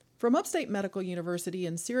From Upstate Medical University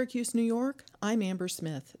in Syracuse, New York, I'm Amber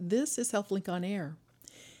Smith. This is HealthLink on Air.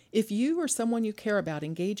 If you or someone you care about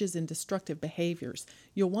engages in destructive behaviors,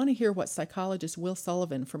 you'll want to hear what psychologist Will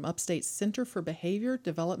Sullivan from Upstate's Center for Behavior,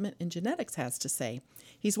 Development, and Genetics has to say.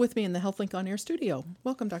 He's with me in the HealthLink on Air studio.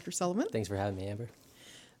 Welcome, Dr. Sullivan. Thanks for having me, Amber.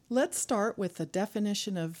 Let's start with the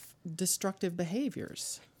definition of destructive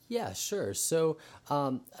behaviors. Yeah, sure. So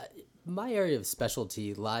my area of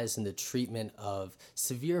specialty lies in the treatment of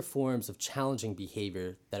severe forms of challenging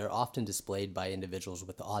behavior that are often displayed by individuals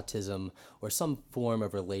with autism or some form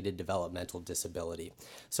of related developmental disability.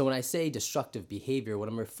 So when I say destructive behavior, what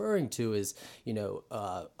I'm referring to is,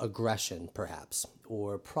 aggression perhaps,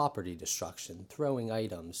 or property destruction, throwing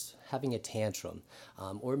items, having a tantrum,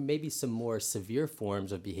 or maybe some more severe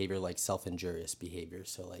forms of behavior like self-injurious behavior,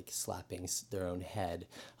 so like slapping their own head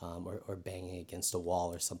or banging against a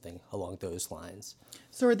wall or something along those lines.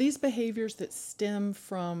 So are these behaviors that stem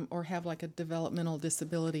from or have like a developmental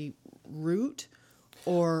disability root,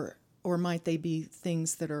 or might they be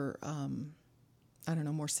things that are,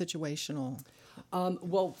 more situational?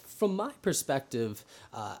 Well, from my perspective,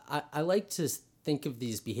 I like to think of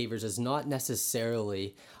these behaviors as not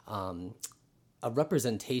necessarily a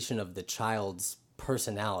representation of the child's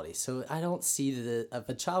personality. So I don't see that if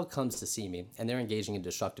a child comes to see me and they're engaging in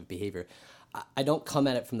destructive behavior, I don't come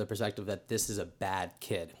at it from the perspective that this is a bad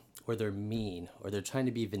kid, or they're mean, or they're trying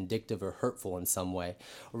to be vindictive or hurtful in some way.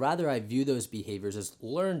 Rather, I view those behaviors as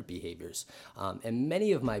learned behaviors. And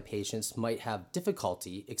many of my patients might have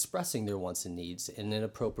difficulty expressing their wants and needs in an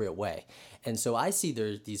appropriate way. And so I see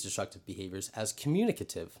these destructive behaviors as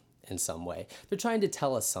communicative in some way. They're trying to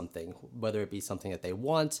tell us something, whether it be something that they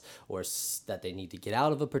want or that they need to get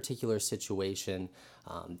out of a particular situation.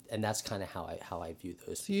 And that's kind of how I view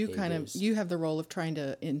those So you have the role of trying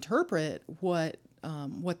to interpret what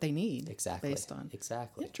they need. Exactly. Based on.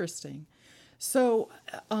 Exactly. Interesting. So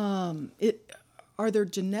is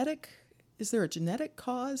there a genetic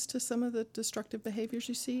cause to some of the destructive behaviors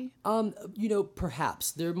you see?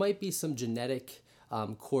 Perhaps there might be some genetic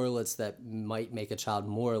correlates that might make a child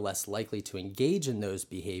more or less likely to engage in those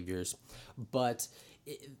behaviors. But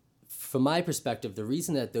from my perspective, the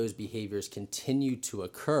reason that those behaviors continue to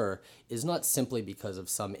occur is not simply because of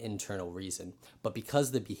some internal reason, but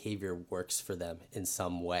because the behavior works for them in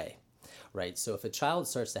some way, right? So if a child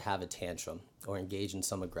starts to have a tantrum or engage in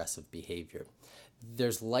some aggressive behavior,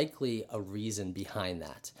 there's likely a reason behind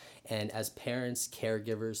that. And as parents,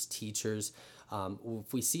 caregivers, teachers,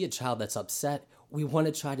 if we see a child that's upset, we want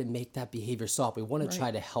to try to make that behavior stop. We want to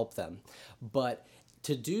try to help them. But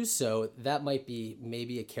to do so, that might be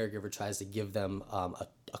maybe a caregiver tries to give them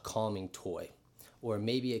a calming toy. Or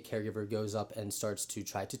maybe a caregiver goes up and starts to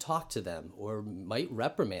try to talk to them, or might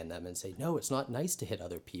reprimand them and say, no, it's not nice to hit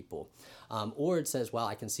other people. Or it says, well,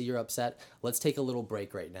 I can see you're upset. Let's take a little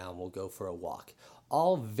break right now and we'll go for a walk.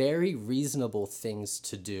 All very reasonable things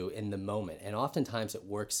to do in the moment. And oftentimes it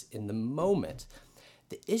works in the moment.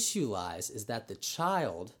 The issue lies is that the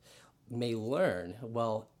child may learn,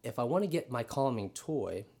 well, if I want to get my calming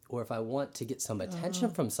toy, or if I want to get some attention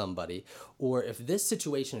from somebody, or if this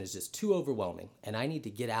situation is just too overwhelming and I need to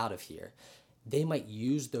get out of here, they might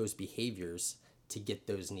use those behaviors to get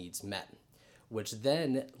those needs met, which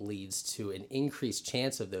then leads to an increased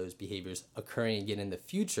chance of those behaviors occurring again in the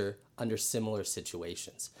future under similar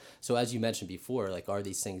situations. So as you mentioned before, like, are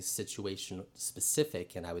these things situation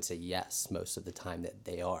specific? And I would say yes, most of the time that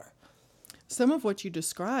they are. Some of what you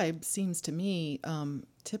describe seems to me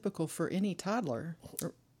typical for any toddler,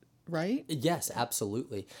 right? Yes,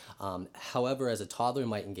 absolutely. However, as a toddler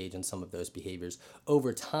might engage in some of those behaviors,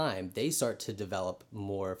 over time, they start to develop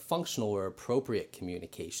more functional or appropriate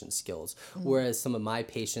communication skills. Whereas some of my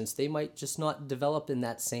patients, they might just not develop in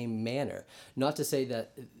that same manner. Not to say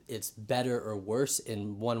that it's better or worse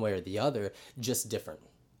in one way or the other, just different.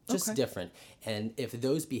 Different. And if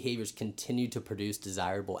those behaviors continue to produce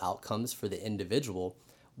desirable outcomes for the individual,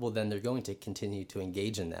 well, then they're going to continue to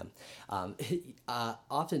engage in them.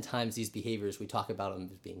 Oftentimes, these behaviors, we talk about them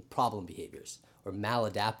as being problem behaviors or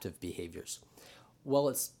maladaptive behaviors. Well,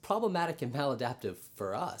 it's problematic and maladaptive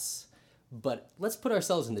for us, but let's put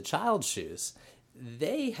ourselves in the child's shoes.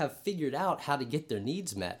 They have figured out how to get their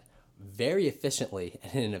needs met very efficiently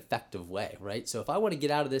and in an effective way, right? So if I want to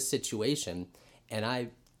get out of this situation and I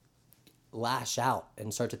lash out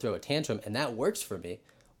and start to throw a tantrum and that works for me,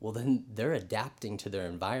 well, then they're adapting to their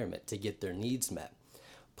environment to get their needs met.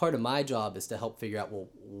 Part of my job is to help figure out, well,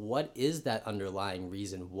 what is that underlying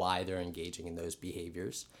reason why they're engaging in those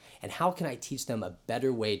behaviors? And how can I teach them a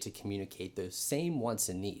better way to communicate those same wants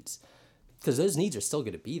and needs? Because those needs are still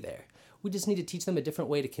going to be there. We just need to teach them a different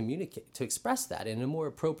way to communicate, to express that in a more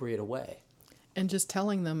appropriate way. And just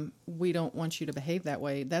telling them, we don't want you to behave that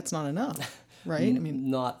way, that's not enough, right? I mean,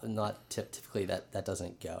 not typically that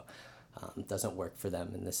doesn't go. Doesn't work for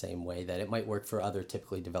them in the same way that it might work for other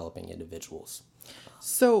typically developing individuals.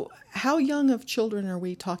 so how young of children are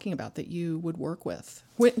we talking about that you would work with?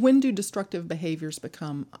 When do destructive behaviors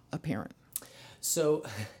become apparent? So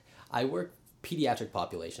I work pediatric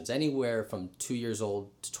populations, anywhere from 2 years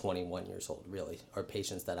old to 21 years old, really, are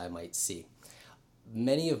patients that I might see.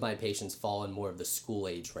 Many of my patients fall in more of the school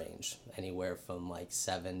age range, anywhere from like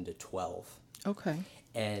 7 to 12. Okay.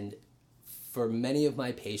 And for many of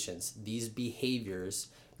my patients, these behaviors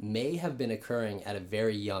may have been occurring at a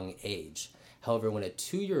very young age. However, when a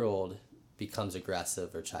 2-year-old becomes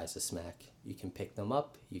aggressive or tries to smack, you can pick them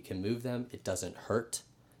up, you can move them, it doesn't hurt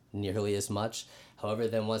nearly as much. However,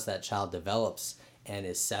 then once that child develops and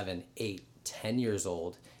is 7, 8, 10 years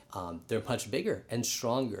old, they're much bigger and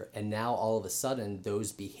stronger. And now all of a sudden,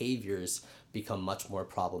 those behaviors become much more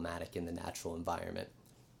problematic in the natural environment.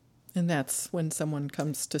 And that's when someone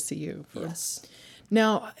comes to see you. Yes.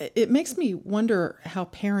 Now, it makes me wonder how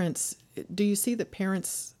parents, do you see that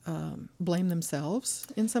parents blame themselves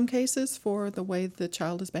in some cases for the way the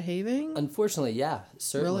child is behaving? Unfortunately, yeah,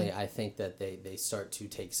 certainly. Really? I think that they start to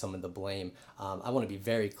take some of the blame. I want to be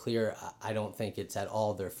very clear. I don't think it's at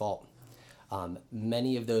all their fault.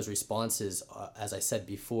 Many of those responses, as I said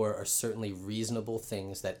before, are certainly reasonable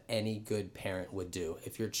things that any good parent would do.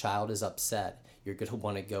 If your child is upset, you're going to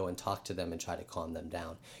want to go and talk to them and try to calm them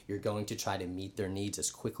down. You're going to try to meet their needs as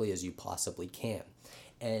quickly as you possibly can.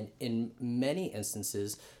 And in many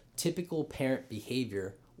instances, typical parent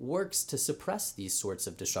behavior works to suppress these sorts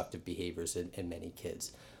of destructive behaviors in many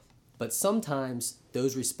kids. But sometimes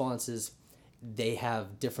those responses, they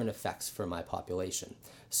have different effects for my population.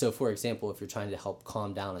 So for example, if you're trying to help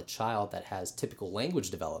calm down a child that has typical language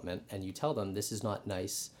development and you tell them this is not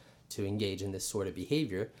nice to engage in this sort of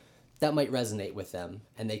behavior, that might resonate with them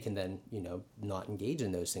and they can then, not engage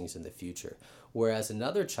in those things in the future. Whereas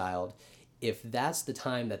another child, if that's the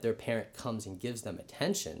time that their parent comes and gives them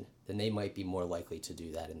attention, then they might be more likely to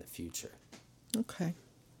do that in the future. Okay.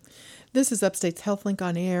 This is Upstate's HealthLink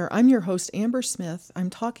on Air. I'm your host, Amber Smith. I'm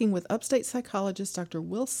talking with Upstate psychologist Dr.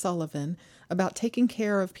 Will Sullivan about taking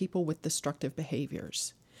care of people with destructive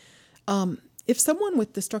behaviors. If someone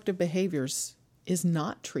with destructive behaviors is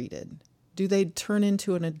not treated, do they turn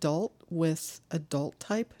into an adult with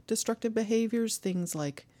adult-type destructive behaviors, things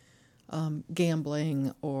like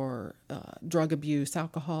gambling or drug abuse,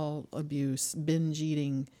 alcohol abuse, binge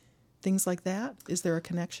eating, things like that? Is there a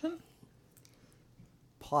connection?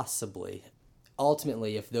 Possibly.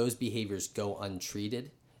 Ultimately, if those behaviors go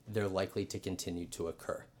untreated, they're likely to continue to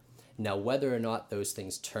occur. Now, whether or not those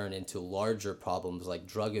things turn into larger problems like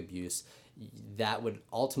drug abuse, that would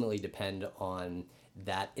ultimately depend on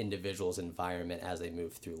that individual's environment as they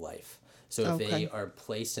move through life. So if they are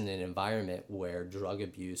placed in an environment where drug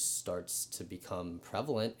abuse starts to become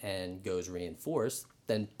prevalent and goes reinforced,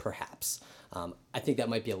 then perhaps. I think that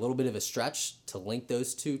might be a little bit of a stretch to link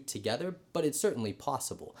those two together, but it's certainly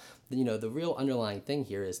possible. The real underlying thing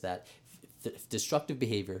here is that if destructive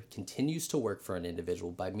behavior continues to work for an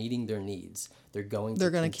individual by meeting their needs, they're going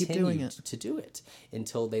to keep doing it to do it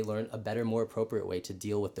until they learn a better, more appropriate way to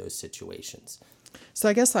deal with those situations. So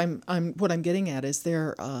I guess what I'm getting at is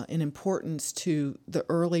there an importance to the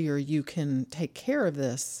earlier you can take care of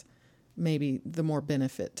this, maybe the more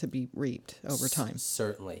benefit to be reaped over time.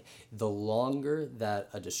 Certainly. The longer that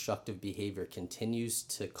a destructive behavior continues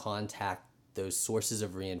to contact those sources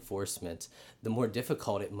of reinforcement, the more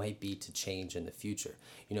difficult it might be to change in the future.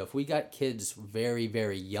 If we got kids very,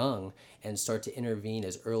 very young and start to intervene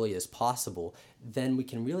as early as possible, then we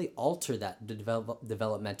can really alter that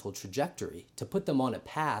developmental trajectory to put them on a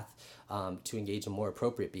path to engage in more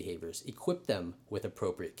appropriate behaviors, equip them with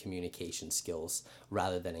appropriate communication skills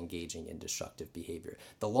rather than engaging in destructive behavior.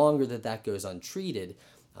 The longer that goes untreated,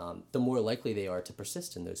 the more likely they are to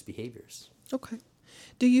persist in those behaviors. Okay.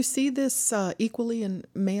 Do you see this equally in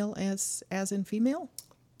male as in female?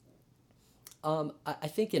 I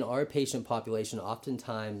think in our patient population,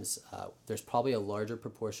 oftentimes there's probably a larger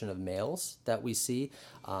proportion of males that we see.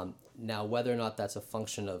 Now, whether or not that's a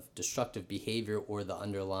function of destructive behavior or the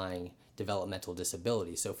underlying developmental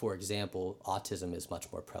disability. So, for example, autism is much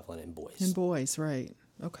more prevalent in boys. In boys, right.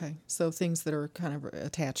 Okay. So things that are kind of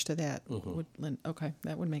attached to that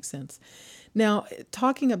that would make sense. Now,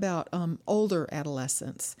 talking about older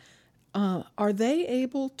adolescents, are they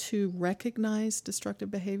able to recognize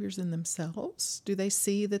destructive behaviors in themselves? Do they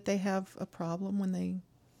see that they have a problem when they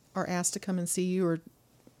are asked to come and see you,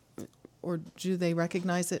 or do they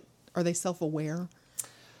recognize it Are they self-aware?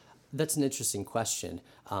 That's an interesting question.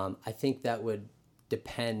 I think that would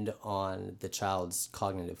depend on the child's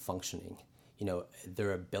cognitive functioning,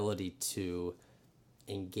 their ability to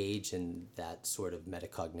engage in that sort of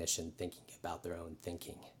metacognition, thinking about their own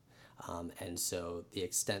thinking. And so the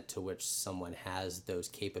extent to which someone has those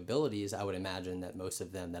capabilities, I would imagine that most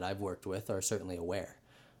of them that I've worked with are certainly aware.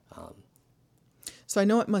 So I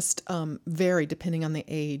know it must vary depending on the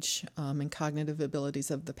age and cognitive abilities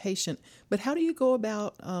of the patient, but how do you go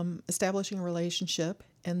about establishing a relationship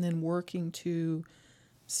and then working to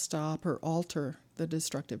stop or alter the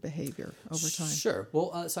destructive behavior over time? Sure.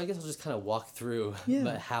 Well, so I guess I'll just kind of walk through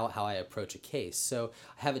Yeah. how I approach a case. So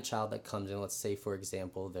I have a child that comes in, let's say, for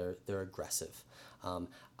example, they're aggressive.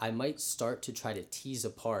 I might start to try to tease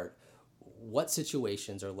apart what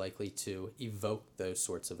situations are likely to evoke those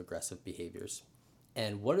sorts of aggressive behaviors.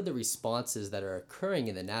 And what are the responses that are occurring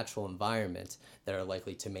in the natural environment that are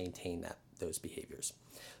likely to maintain those behaviors?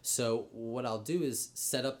 So what I'll do is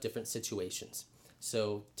set up different situations.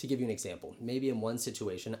 So to give you an example, maybe in one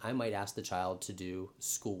situation, I might ask the child to do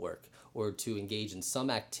schoolwork or to engage in some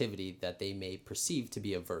activity that they may perceive to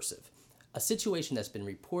be aversive. A situation that's been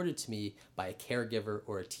reported to me by a caregiver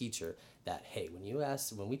or a teacher that, hey,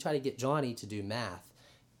 when we try to get Johnny to do math,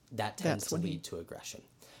 that tends to lead to aggression.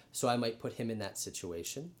 So I might put him in that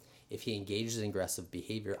situation. If he engages in aggressive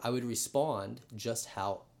behavior, I would respond just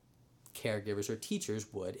how caregivers or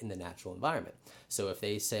teachers would in the natural environment. So if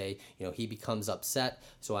they say, he becomes upset,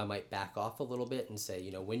 so I might back off a little bit and say,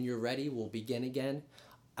 when you're ready, we'll begin again.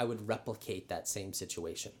 I would replicate that same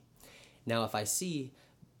situation. Now, if I see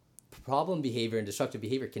problem behavior and destructive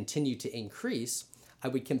behavior continue to increase, I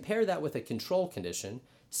would compare that with a control condition,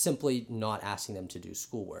 simply not asking them to do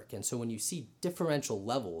schoolwork. And so when you see differential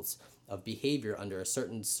levels of behavior under a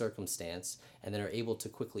certain circumstance and then are able to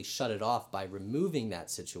quickly shut it off by removing that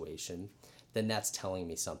situation, then that's telling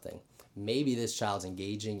me something. Maybe this child's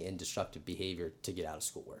engaging in destructive behavior to get out of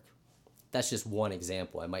schoolwork. That's just one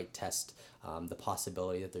example. I might test the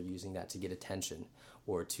possibility that they're using that to get attention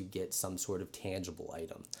or to get some sort of tangible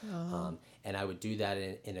item. And I would do that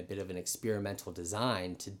in a bit of an experimental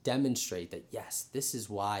design to demonstrate that, yes, this is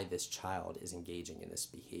why this child is engaging in this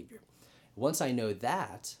behavior. Once I know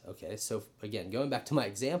that, okay, so again, going back to my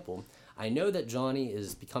example, I know that Johnny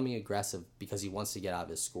is becoming aggressive because he wants to get out of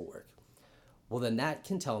his schoolwork. Well, then that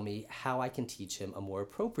can tell me how I can teach him a more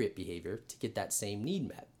appropriate behavior to get that same need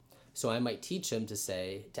met. So I might teach him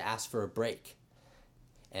to ask for a break.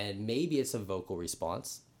 And maybe it's a vocal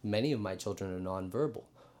response. Many of my children are nonverbal.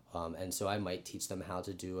 And so I might teach them how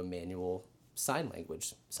to do a manual sign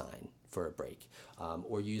language sign for a break,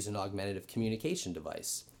 or use an augmentative communication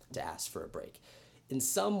device to ask for a break. In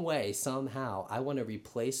some way, somehow, I want to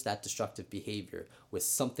replace that destructive behavior with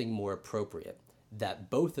something more appropriate, that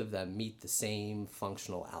both of them meet the same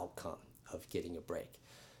functional outcome of getting a break.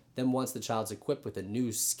 Then once the child's equipped with a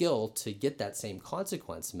new skill to get that same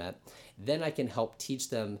consequence met, then I can help teach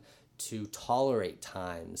them to tolerate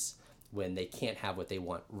times when they can't have what they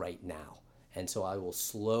want right now. And so I will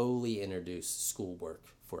slowly introduce schoolwork,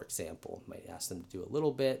 for example. Might ask them to do a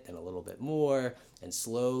little bit, then a little bit more, and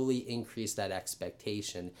slowly increase that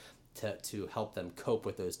expectation to help them cope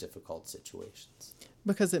with those difficult situations.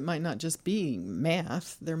 Because it might not just be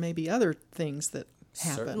math. There may be other things that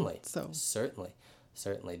happen.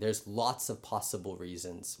 Certainly. There's lots of possible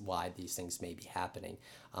reasons why these things may be happening.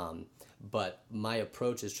 But my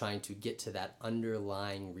approach is trying to get to that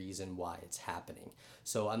underlying reason why it's happening.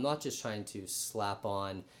 So I'm not just trying to slap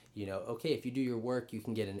on, okay, if you do your work, you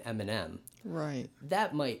can get an M&M. Right.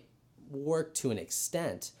 That might work to an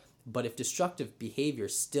extent, but if destructive behavior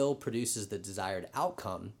still produces the desired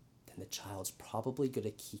outcome, then the child's probably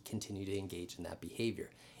going to continue to engage in that behavior.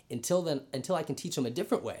 Until I can teach them a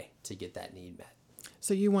different way to get that need met.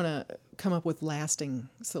 So you want to come up with lasting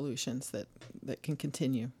solutions that can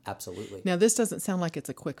continue. Absolutely. Now, this doesn't sound like it's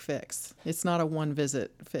a quick fix. It's not a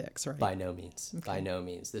one-visit fix, right? By no means. Okay. By no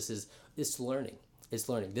means. It's learning. It's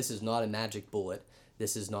learning. This is not a magic bullet.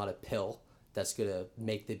 This is not a pill that's going to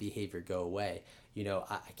make the behavior go away.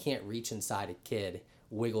 I can't reach inside a kid,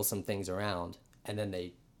 wiggle some things around, and then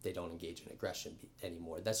they don't engage in aggression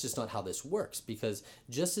anymore. That's just not how this works, because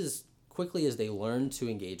just as quickly as they learn to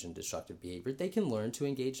engage in destructive behavior, they can learn to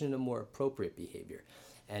engage in a more appropriate behavior.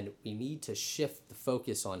 And we need to shift the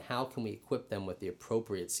focus on how can we equip them with the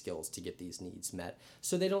appropriate skills to get these needs met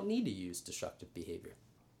so they don't need to use destructive behavior.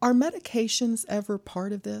 Are medications ever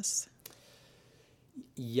part of this?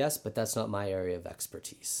 Yes, but that's not my area of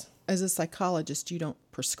expertise. As a psychologist, you don't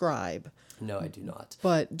prescribe. No, I do not.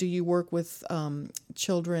 But do you work with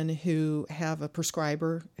children who have a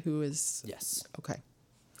prescriber who is... Yes. Okay.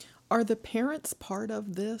 Are the parents part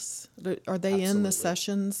of this? Are they in the Absolutely.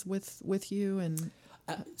 sessions with you? And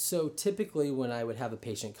So typically when I would have a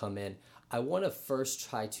patient come in, I want to first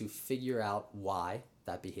try to figure out why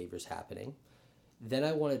that behavior is happening. Then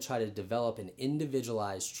I want to try to develop an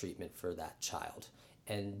individualized treatment for that child.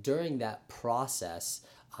 And during that process,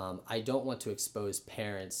 I don't want to expose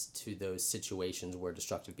parents to those situations where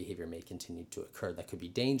destructive behavior may continue to occur. That could be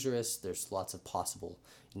dangerous. There's lots of possible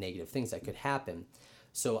negative things that could happen.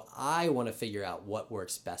 So I want to figure out what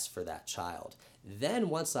works best for that child. Then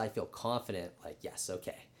once I feel confident, like, yes,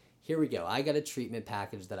 okay, here we go. I got a treatment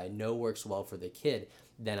package that I know works well for the kid.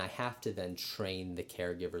 Then I have to then train the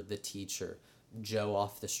caregiver, the teacher, Joe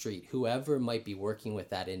off the street, whoever might be working with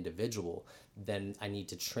that individual. Then I need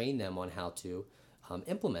to train them on how to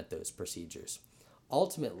implement those procedures.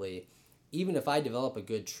 Ultimately, even if I develop a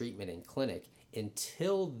good treatment in clinic,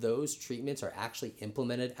 until those treatments are actually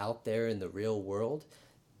implemented out there in the real world,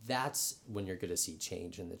 that's when you're going to see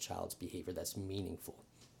change in the child's behavior that's meaningful.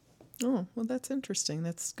 oh, well, that's interesting.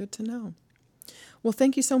 That's good to know. Well,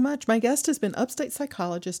 thank you so much. My guest has been Upstate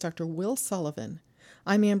psychologist Dr. Will Sullivan.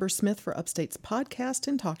 I'm Amber Smith for Upstate's podcast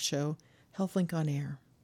and talk show, HealthLink on Air.